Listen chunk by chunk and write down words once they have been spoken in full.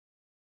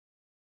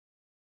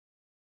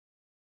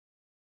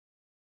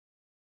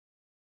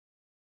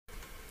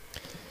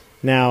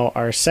Now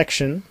our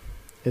section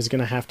is going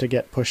to have to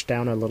get pushed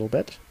down a little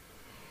bit.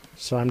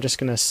 So I'm just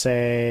going to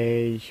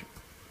say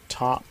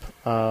top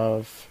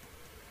of,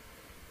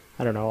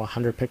 I don't know,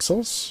 100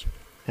 pixels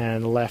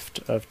and left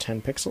of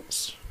 10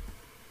 pixels.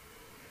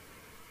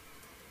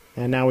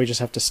 And now we just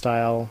have to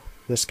style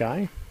this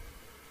guy,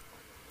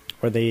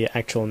 or the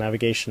actual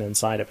navigation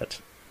inside of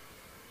it.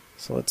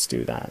 So let's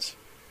do that.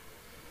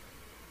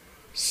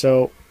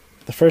 So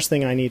the first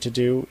thing I need to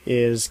do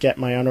is get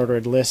my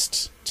unordered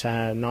list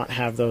to not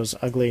have those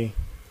ugly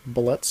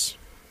bullets.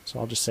 So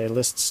I'll just say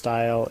list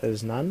style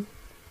is none.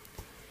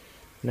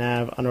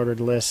 Nav unordered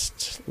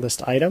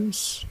list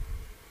items.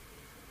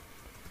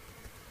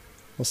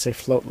 We'll say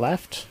float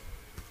left.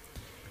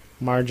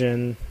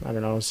 Margin, I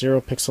don't know,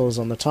 0 pixels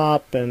on the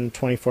top and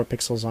 24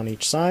 pixels on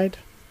each side.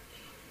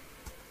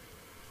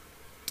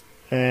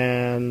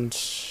 And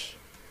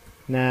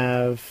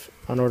nav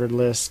unordered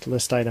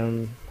list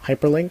item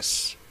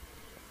hyperlinks.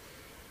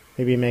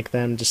 Maybe make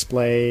them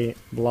display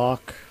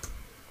block.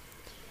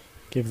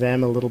 Give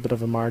them a little bit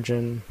of a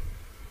margin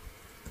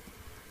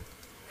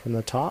from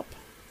the top.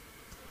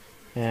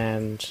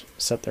 And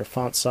set their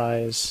font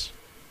size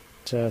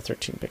to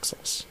 13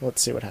 pixels.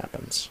 Let's see what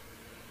happens.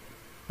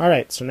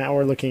 Alright, so now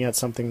we're looking at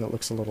something that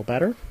looks a little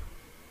better.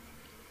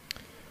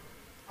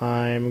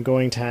 I'm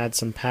going to add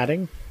some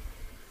padding.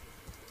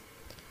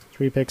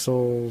 3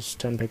 pixels,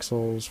 10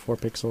 pixels, 4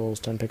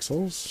 pixels, 10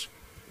 pixels.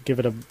 Give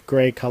it a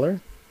gray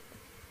color.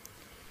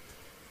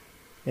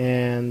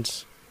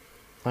 And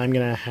I'm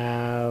going to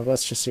have,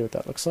 let's just see what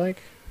that looks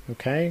like.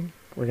 Okay,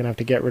 we're going to have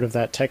to get rid of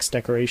that text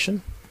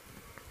decoration.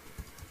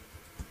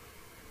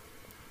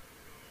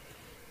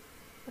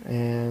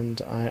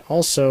 And I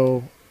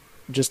also,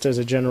 just as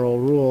a general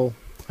rule,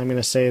 I'm going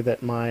to say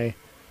that my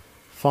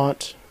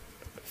font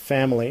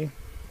family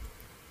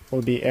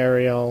will be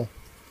Arial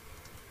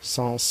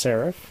sans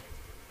serif.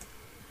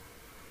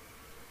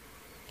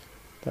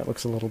 That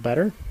looks a little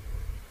better.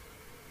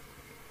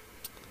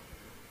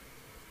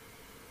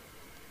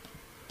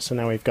 So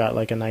now we've got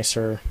like a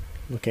nicer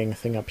looking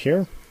thing up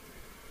here.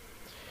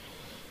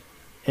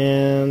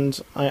 And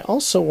I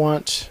also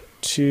want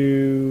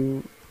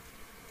to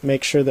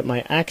make sure that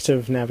my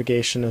active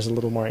navigation is a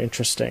little more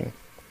interesting.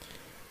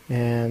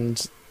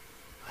 And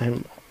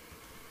I'm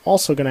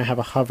also going to have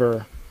a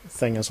hover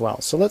thing as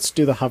well. So let's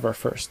do the hover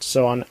first.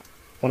 So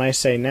when I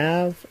say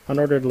nav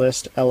unordered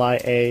list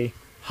lia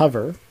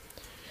hover,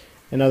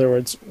 in other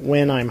words,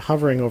 when I'm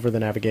hovering over the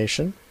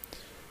navigation,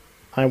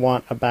 I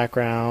want a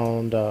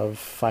background of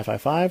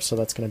 555, so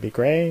that's going to be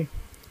gray,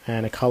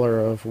 and a color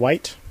of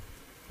white,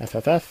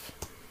 FFF.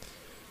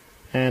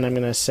 And I'm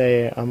going to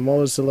say a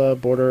Mozilla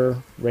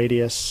border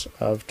radius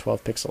of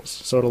 12 pixels,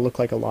 so it'll look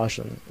like a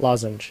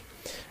lozenge.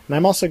 And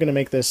I'm also going to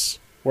make this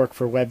work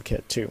for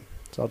WebKit too,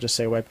 so I'll just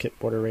say WebKit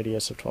border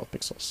radius of 12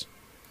 pixels.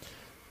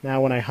 Now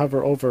when I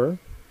hover over,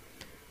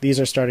 these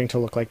are starting to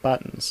look like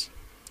buttons,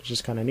 which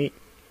is kind of neat.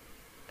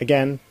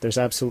 Again, there's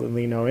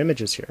absolutely no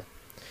images here.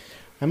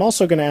 I'm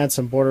also going to add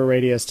some border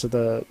radius to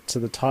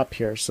the top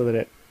here so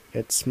that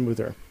it's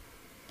smoother.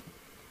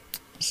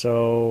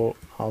 So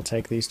I'll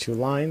take these two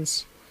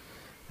lines.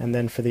 And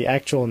then for the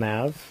actual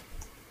nav,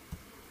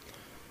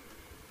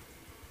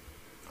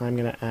 I'm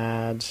going to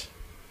add,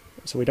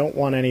 so we don't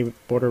want any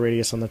border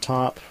radius on the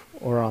top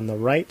or on the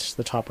right,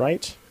 the top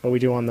right, but we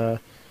do on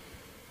the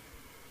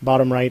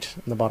bottom right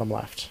and the bottom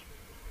left.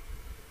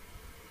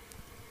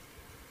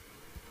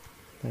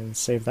 And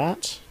save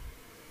that.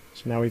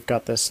 So now we've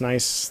got this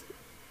nice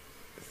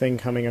thing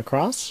coming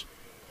across.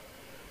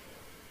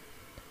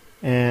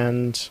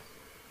 And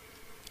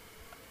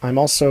I'm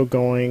also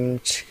going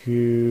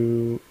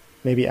to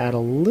maybe add a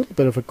little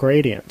bit of a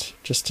gradient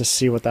just to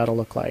see what that'll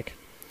look like.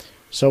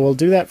 So we'll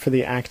do that for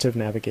the active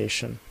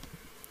navigation.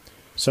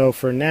 So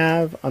for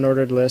nav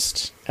unordered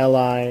list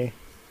li.active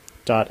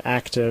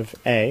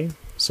a,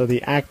 so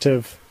the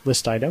active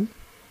list item,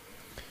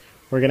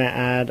 we're going to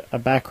add a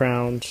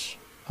background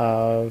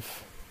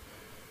of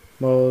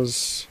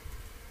Moz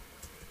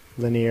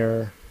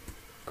linear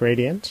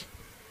gradient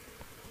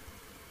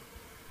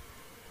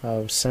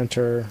of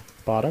center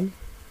bottom.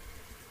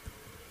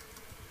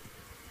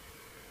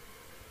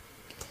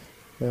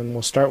 Then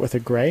we'll start with a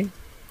gray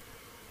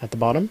at the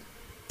bottom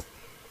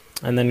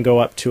and then go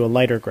up to a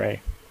lighter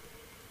gray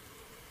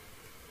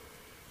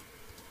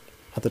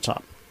at the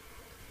top.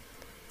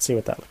 Let's see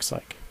what that looks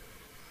like.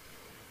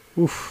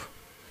 Oof,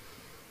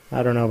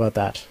 I don't know about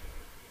that.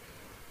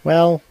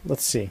 Well,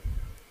 let's see.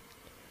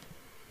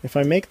 If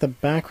I make the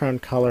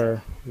background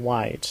color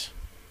white,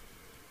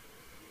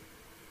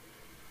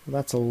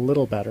 that's a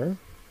little better.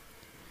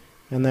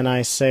 And then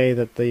I say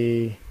that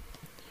the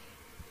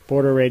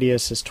border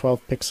radius is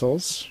 12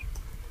 pixels.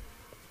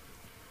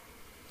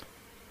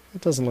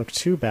 That doesn't look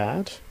too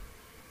bad.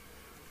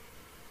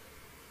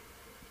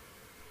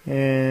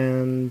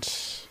 And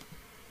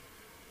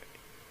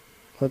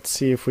let's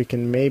see if we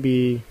can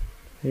maybe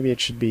it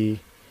should be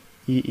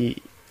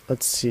EE.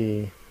 Let's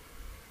see.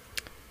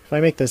 If I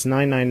make this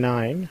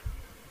 999,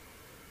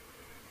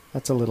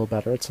 that's a little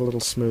better. It's a little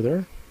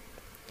smoother.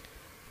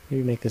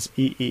 Maybe make this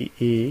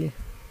EEE.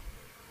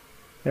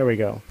 There we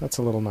go. That's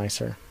a little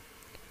nicer.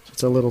 So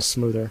it's a little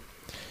smoother.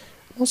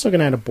 I'm also going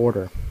to add a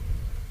border.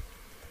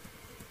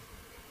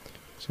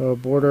 So a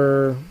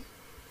border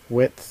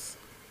width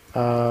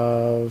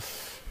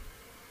of...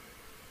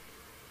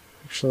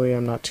 Actually,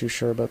 I'm not too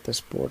sure about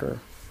this border.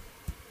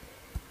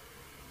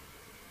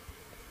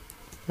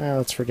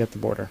 Let's forget the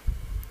border.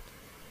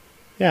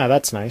 Yeah,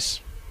 that's nice.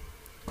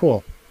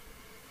 Cool.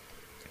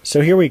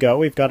 So here we go.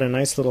 We've got a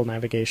nice little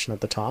navigation at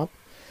the top.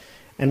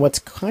 And what's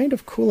kind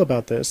of cool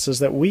about this is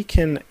that we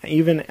can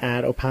even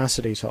add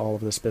opacity to all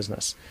of this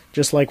business,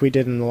 just like we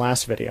did in the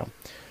last video.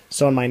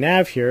 So on my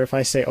nav here, if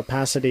I say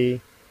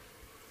opacity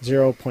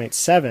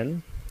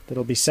 0.7,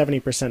 that'll be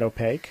 70%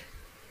 opaque.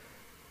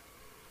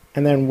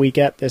 And then we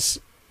get this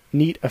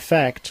neat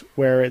effect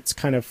where it's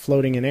kind of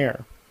floating in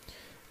air.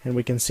 And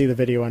we can see the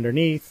video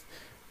underneath,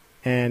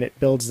 and it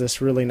builds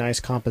this really nice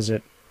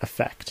composite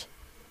effect.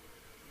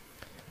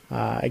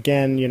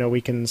 Again, you know, we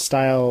can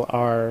style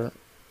our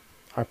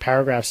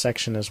paragraph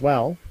section as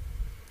well,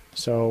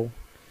 so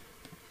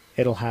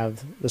it'll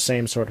have the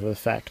same sort of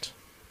effect,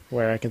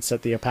 where I can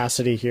set the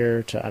opacity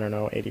here to, I don't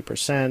know,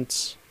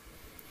 80%,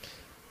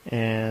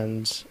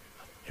 and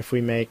if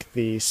we make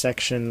the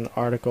section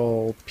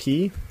article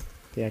P,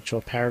 the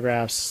actual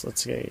paragraphs,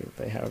 let's say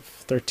they have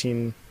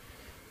 13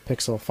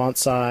 pixel font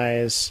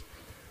size,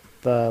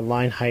 the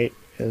line height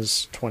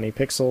is 20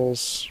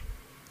 pixels,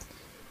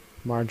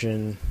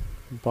 margin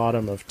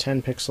bottom of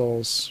 10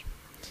 pixels,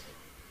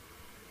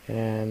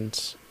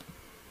 and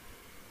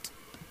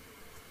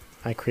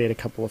I create a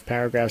couple of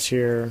paragraphs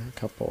here, a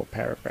couple of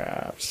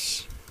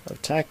paragraphs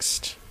of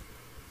text.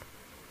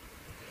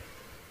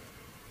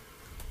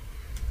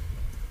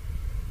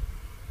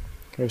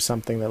 Here's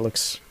something that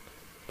looks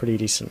pretty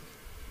decent.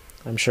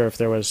 I'm sure if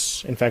there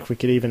was, in fact, we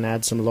could even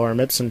add some lorem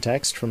ipsum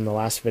text from the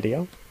last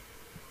video,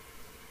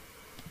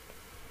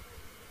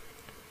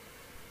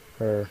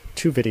 or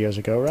 2 videos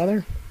ago,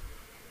 rather.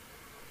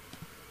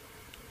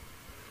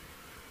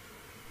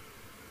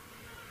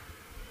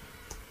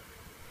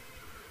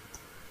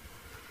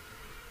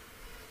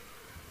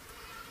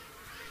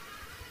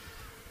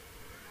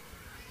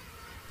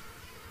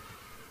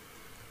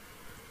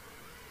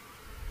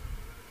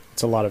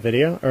 It's a lot of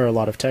video, or a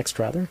lot of text,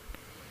 rather.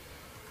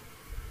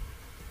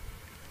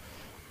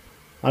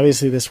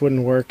 Obviously this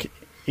wouldn't work.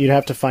 You'd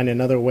have to find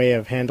another way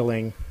of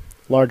handling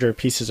larger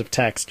pieces of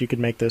text. You could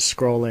make this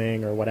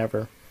scrolling or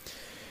whatever.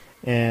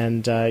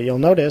 And you'll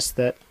notice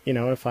that, you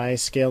know, if I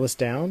scale this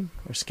down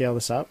or scale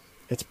this up,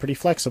 it's pretty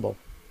flexible.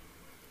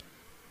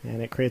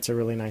 And it creates a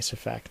really nice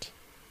effect.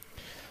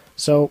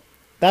 So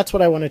that's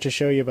what I wanted to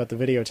show you about the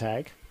video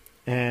tag.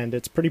 And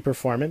it's pretty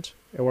performant.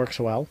 It works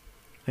well.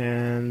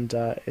 And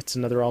it's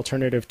another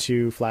alternative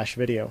to Flash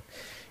Video.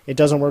 It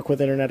doesn't work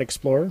with Internet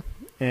Explorer,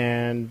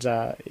 and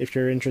if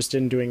you're interested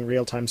in doing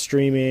real-time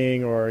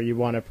streaming, or you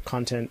want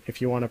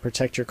if you want to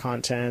protect your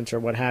content or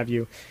what have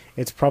you,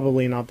 it's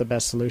probably not the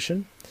best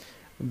solution.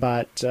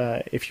 But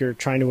if you're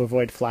trying to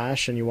avoid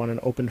Flash and you want an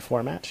open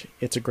format,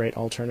 it's a great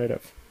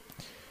alternative.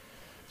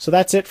 So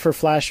that's it for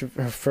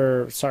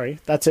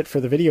that's it for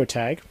the video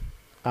tag.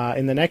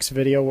 In the next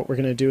video, what we're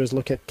going to do is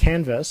look at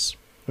Canvas,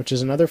 which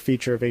is another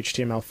feature of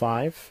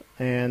HTML5,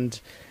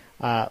 and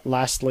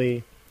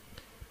lastly,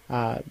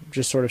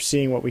 just sort of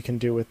seeing what we can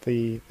do with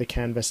the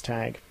Canvas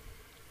tag.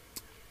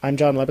 I'm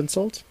John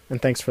Lebensold,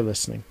 and thanks for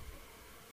listening.